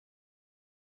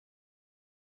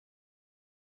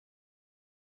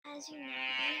as you know,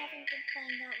 we haven't been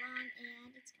playing that long,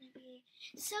 and it's gonna be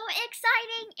so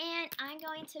exciting. And I'm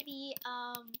going to be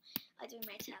doing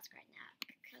my task right now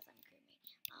because I'm creamy.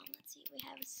 Let's see, we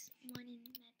have one in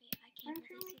maybe I can't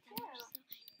really see that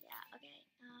much. So yeah, okay.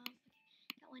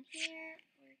 Got one here.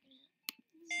 We're gonna set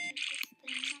this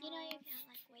thing. You know, you can't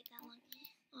like wait that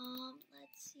long.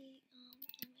 Let's see.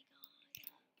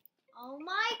 Oh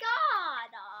my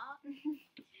god.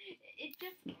 It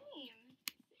just came.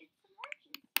 It's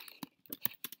emergency.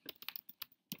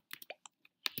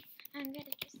 I'm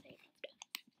gonna just say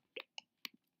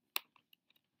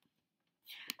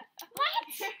that's What?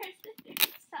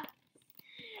 Sus.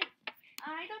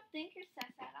 I don't think you're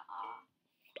sus at all.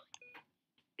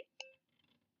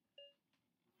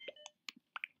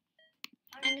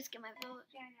 I'm just getting my vote.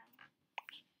 Yeah, I know.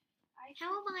 How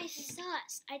am I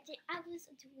sus? I was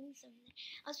doing something.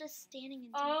 I was just standing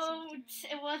and doing Oh,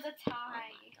 something. it was a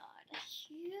tie. Oh my god.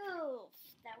 Phew.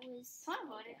 That was so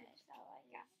Someone voted good. for so I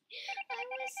guess. I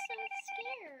was so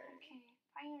scared. Okay,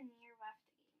 Pioneer left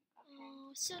the game. Okay.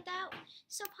 Oh, so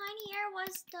Pioneer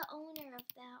was the owner of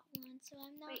that one. So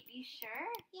I'm not. Wait, you sure?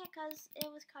 Yeah, cause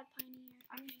it was called Pioneer.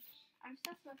 I'm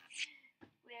sus with science.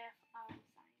 I'm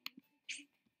not actually.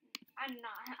 I'm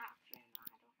not. I don't have proof.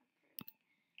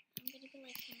 I'm gonna go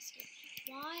like kind of scared.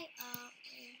 Why?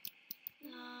 Okay,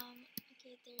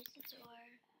 there's the door.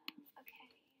 Okay.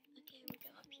 Okay, we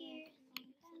go up here and then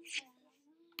this.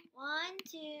 1,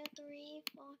 2, 3,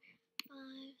 4,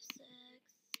 5, 6,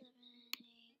 7, 8,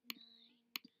 9.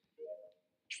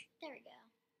 There we go.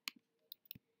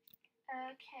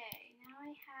 Okay, now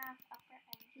I have upper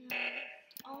engine. No.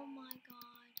 Oh my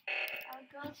god. I'll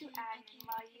go to admin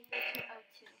while you go to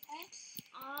O2, okay?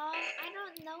 I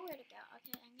don't know where to go.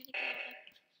 Okay, I'm gonna go up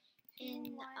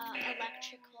in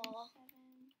electrical.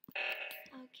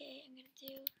 Okay, I'm gonna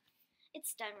do.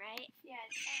 It's done, right? Yeah,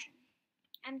 it's done.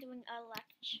 I'm doing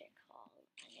electrical. I'm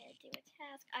gonna do a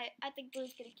task. I think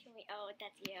Blue's gonna kill me. Oh,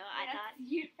 that's you. I thought.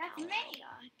 You. That's Oh me. my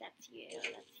god, that's you.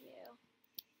 That's you.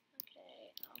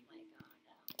 Okay. Oh my god.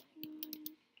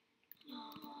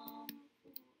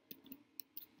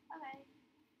 Okay.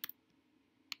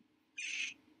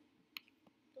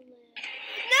 Blue.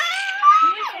 No!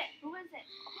 Who is it?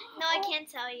 No, I can't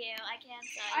tell you. I can't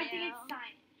tell you. I think it's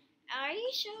science. Are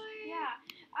you sure? Yeah.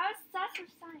 I was sus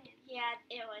with science. Yeah,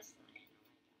 it was science.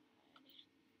 Oh my god.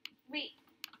 Wait.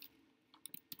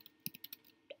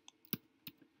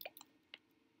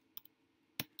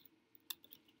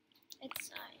 It's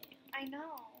science. I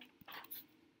know.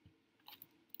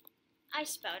 I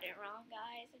spelled it wrong,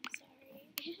 guys. I'm sorry.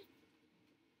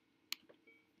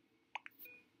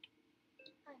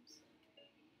 I'm sorry.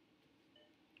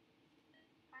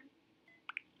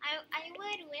 I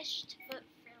would wish to vote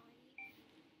Philly.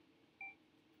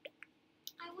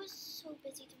 I was so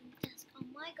busy doing the task. Oh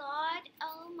my god.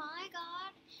 Oh my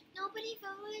god. Nobody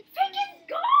voted for Pink is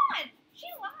gone! She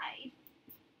lied.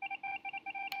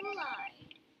 Who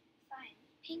lied? Science.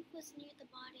 Pink was near the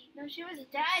body. No, she was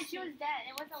dead. She was dead.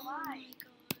 It was a lie. Oh my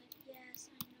god. Yes,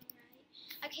 I know, right?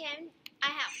 Okay, I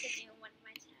have to do one of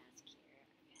my tasks here.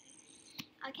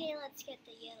 Okay, let's get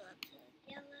the yellow to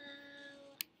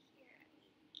yellow. Here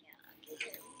we go. Okay,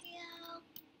 there we go.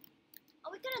 Oh,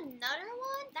 we got another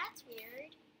one? That's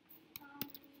weird.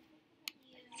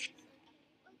 Yes, okay.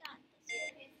 We got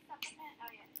this one.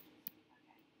 Oh, yeah.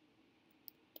 Okay.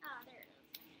 Ah, there it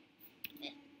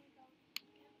is.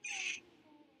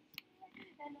 And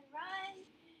then run.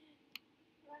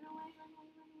 Run away, run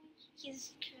away, run away.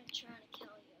 He's trying to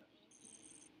kill you.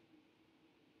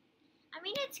 I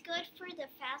mean, it's good for the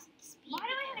fast speed. Why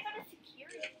do I have to go to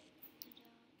security? I don't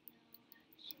know,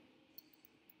 actually.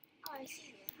 Oh, I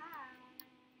see you. Hi.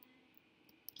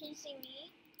 Can you see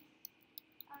me?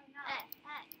 Oh, no.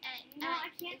 No, I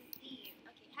can't see you.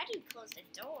 Okay, how do you close the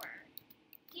door?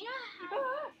 Do you know how to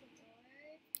close the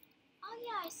door? Oh,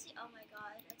 yeah, I see. Oh, my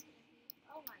God. That's going to be...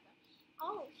 Oh, my God.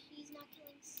 Oh, he's not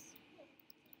killing... Okay,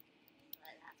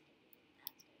 that's going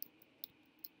to be...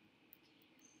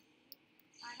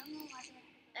 I don't know why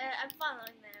I'm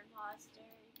following the imposter,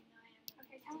 even though I haven't.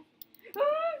 Okay, tell me.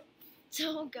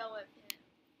 Don't go with him.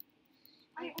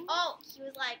 Oh, he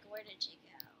was like, where did she go?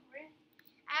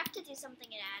 I have to do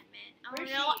something in admin. Oh Where's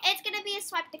no, she? it's gonna be a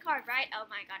swipe the card, right? Oh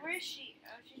my god. Where is she?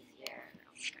 Oh, she's He's here. here.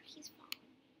 Oh my god, he's following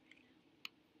me right now.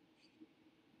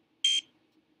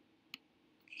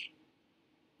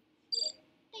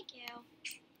 Thank you.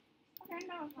 Okay,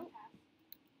 no, it's not pass.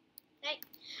 Hey.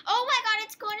 Oh my god,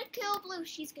 it's gonna kill Blue.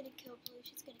 She's gonna kill Blue.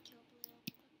 She's gonna kill Blue.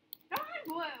 Darn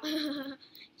blue.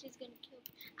 She's gonna kill.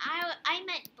 I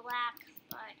meant black,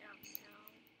 but no.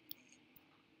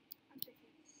 I'm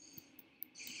fixing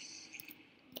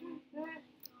Oh my god.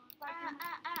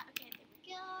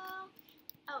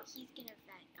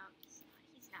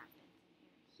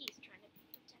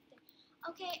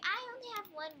 Okay, I only have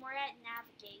one more at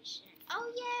navigation. Oh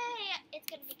yay! It's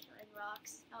gonna be killing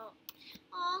rocks. Oh,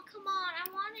 come on! I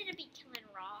wanted to be killing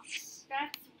rocks.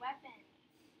 That's weapons.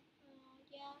 Oh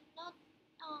yeah, not.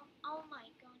 Oh my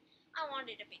god! I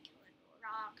wanted to be killing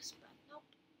rocks, but nope.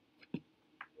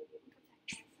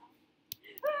 Protect myself.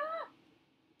 Ah!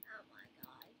 Oh my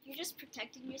god! You're just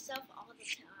protecting yourself all the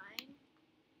time.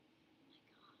 Oh my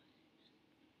god.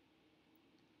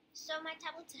 So my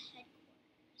tablet's a headquarters.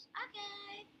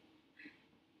 Okay.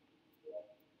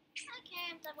 Okay,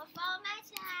 I'm done with all my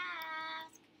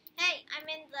tasks. Hey, I'm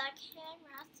in the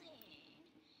camera scene.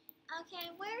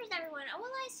 Okay, where is everyone? Oh,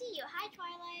 well, I see you. Hi,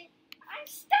 Twilight. I'm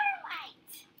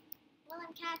Starlight. Well,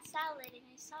 I'm Cat Salad, and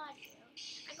I saw you.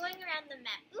 I'm going around the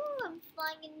map. Ooh, I'm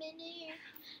flying in midair.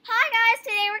 Hi, guys.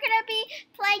 Today we're going to be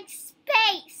playing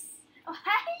space.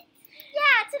 What?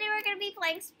 Yeah, today we're going to be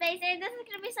playing space, and this is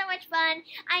going to be so much fun.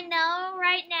 I know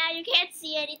right now you can't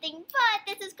see anything, but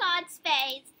this is called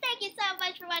space. Thank you so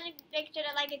much for watching. Make sure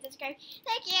to like and subscribe.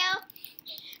 Thank you.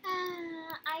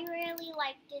 I really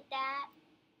did that.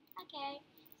 Okay,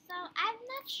 so I'm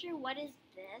not sure what is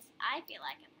this. I feel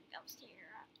like I'm a ghost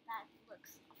here. That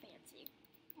looks fancy.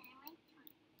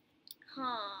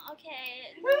 Huh,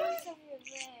 okay. No one's over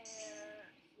there.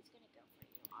 He's going to go for you,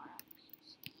 Aura.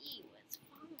 He was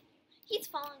following you. He's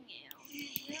following you.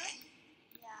 Yeah.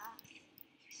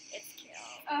 It's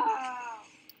kill. Oh.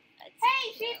 It's Hey,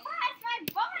 she kill. passed my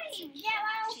body.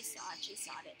 Yellow. She saw it. She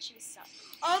saw it. She saw it.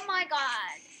 Oh my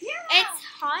god. Yellow. It's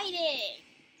hiding.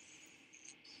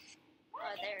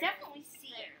 Oh, there Definitely it is.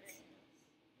 see There it. it is.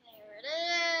 There it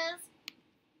is.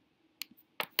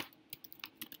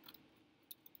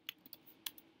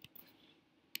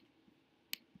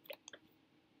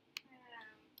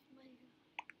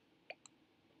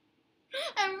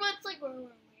 Everyone's like, where am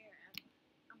I?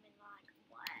 I'm in like,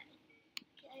 what?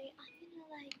 Okay, I'm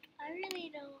gonna I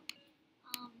really don't,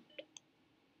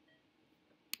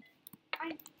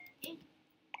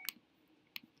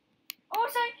 Oh,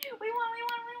 sorry. We won.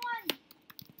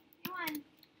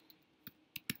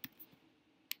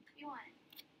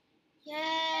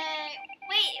 yay.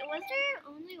 Wait, was there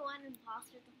only one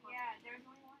imposter at the whole Yeah, time? there's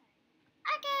only one.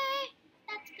 Okay,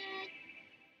 that's good.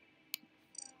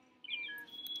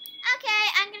 Okay,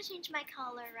 I'm gonna change my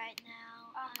color right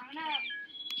now. I'm Okay. gonna.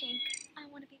 Pink. I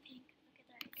want to be pink. Okay,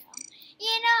 there we go.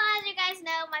 You know, as you guys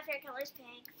know, my favorite color is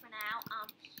pink for now.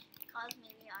 Cause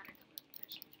maybe other colors are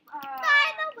changed. By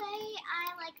the way,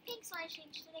 I like pink, so I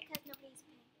changed it because nobody's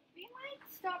pink. We might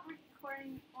stop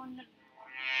recording on the.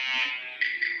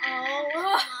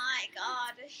 Oh my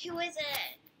god, who is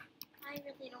it? I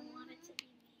really don't want it to be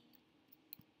me.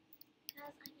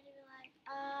 Because I'm gonna be like,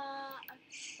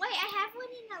 wait, I have one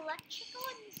in electrical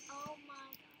and, oh my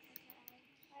god, okay.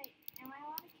 Wait, am I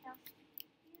allowed to kill you?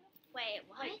 Wait,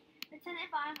 what? Wait, listen,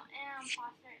 if I'm an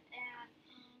imposter, and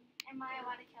am I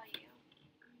allowed to kill you?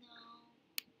 No.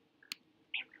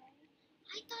 Okay.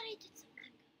 I thought I did something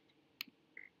good.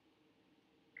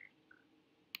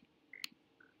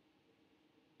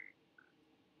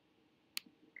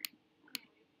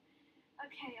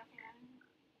 Okay,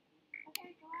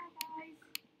 goodbye, guys.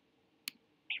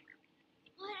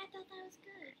 What? I thought that was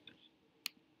good.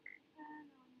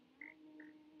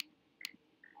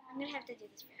 I'm gonna have to do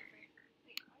this forever.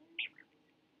 Wait, what is it?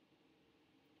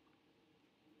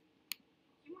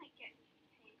 You might get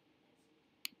paid for this.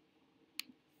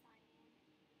 Sign in.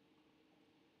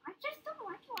 I just don't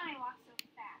like it when I walk so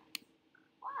fast.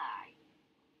 Why?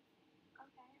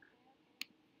 Okay.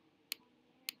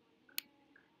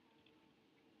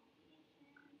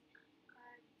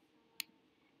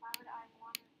 Why would I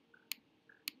want to be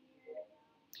here?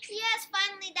 Yes,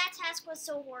 finally, that task was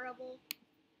so horrible.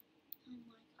 Oh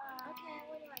my god. Okay,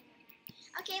 what do I do?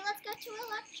 Okay, let's go to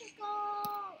electrical.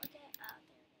 Okay, there it is.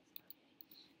 Okay.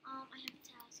 I have a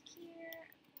task here.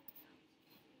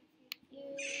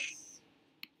 Use.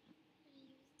 I'm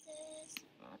gonna use this.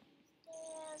 I'm gonna use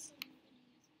this. And I'm gonna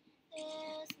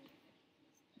use this. And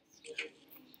I'm gonna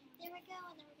use this. There we go.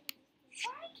 And then we're gonna use this.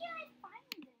 Why can't I find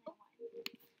anyone?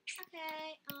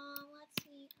 Okay. Let's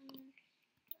see.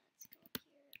 Let's go up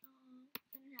here.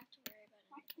 I don't have to worry about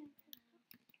Why anything can't right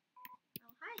now.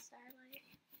 Oh, hi, Starlight.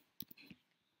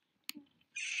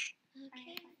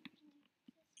 Okay.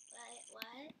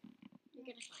 What? You're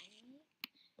gonna find me?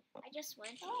 I just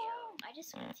went to you. I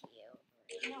just went to you.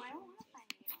 No, I don't want to find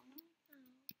you.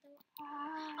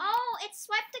 Oh, it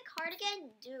swiped the card again?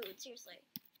 Dude, seriously.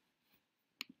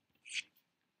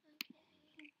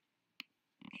 Okay.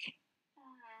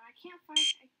 I can't find.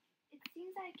 It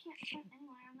seems that I can't find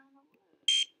anywhere. I'm on the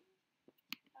woods.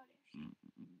 Oh dear.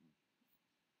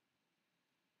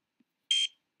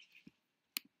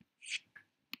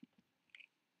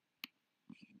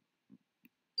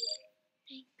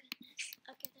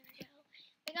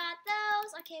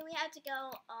 else? Okay, we have to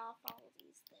go follow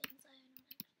these things. I don't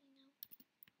actually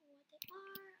know what they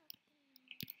are.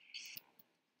 Okay.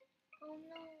 Oh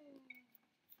no.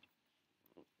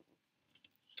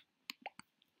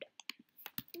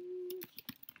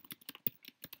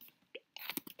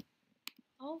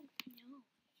 Oh no.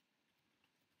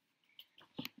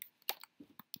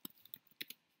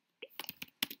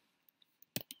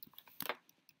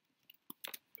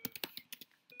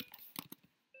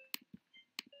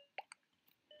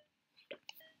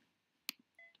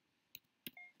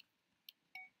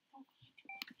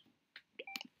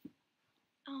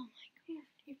 Oh my god.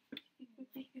 That was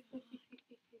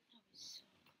so close.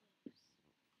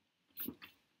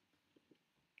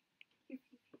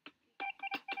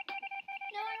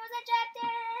 No one was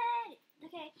ejected!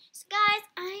 Okay, so guys,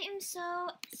 I am so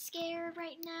scared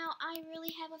right now. I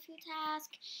really have a few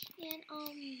tasks. And, wait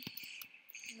a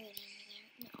minute.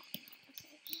 No, okay.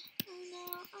 Oh no,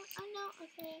 oh no,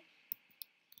 okay.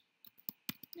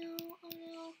 No, oh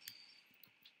no.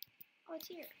 Oh, it's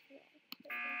here. Okay.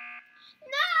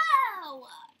 No!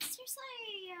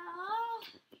 Seriously, oh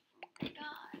my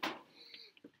god.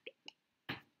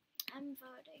 I'm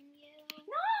voting you.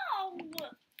 No!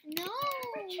 No!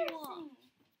 Richardson.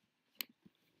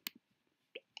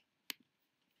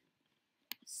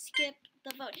 Skip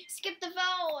the vote. Skip the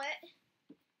vote!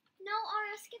 No,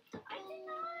 Aria, skip the vote. I did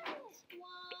not.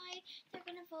 Why? They're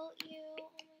gonna vote you.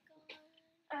 Oh my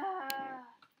god.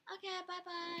 Okay,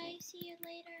 bye-bye. See you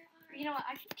later, Aria. You know what?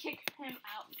 I can kick him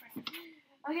out for him.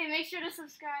 Okay, make sure to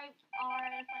subscribe.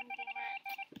 Alright, Fun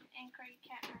Gamer and Craig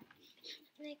Catman.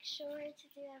 Make sure to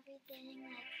do everything,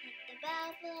 like click the bell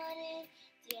button,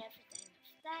 do everything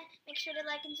like that. Make sure to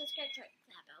like and subscribe, click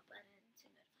that bell button to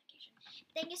notification.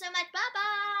 Thank you so much.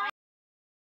 Bye-bye.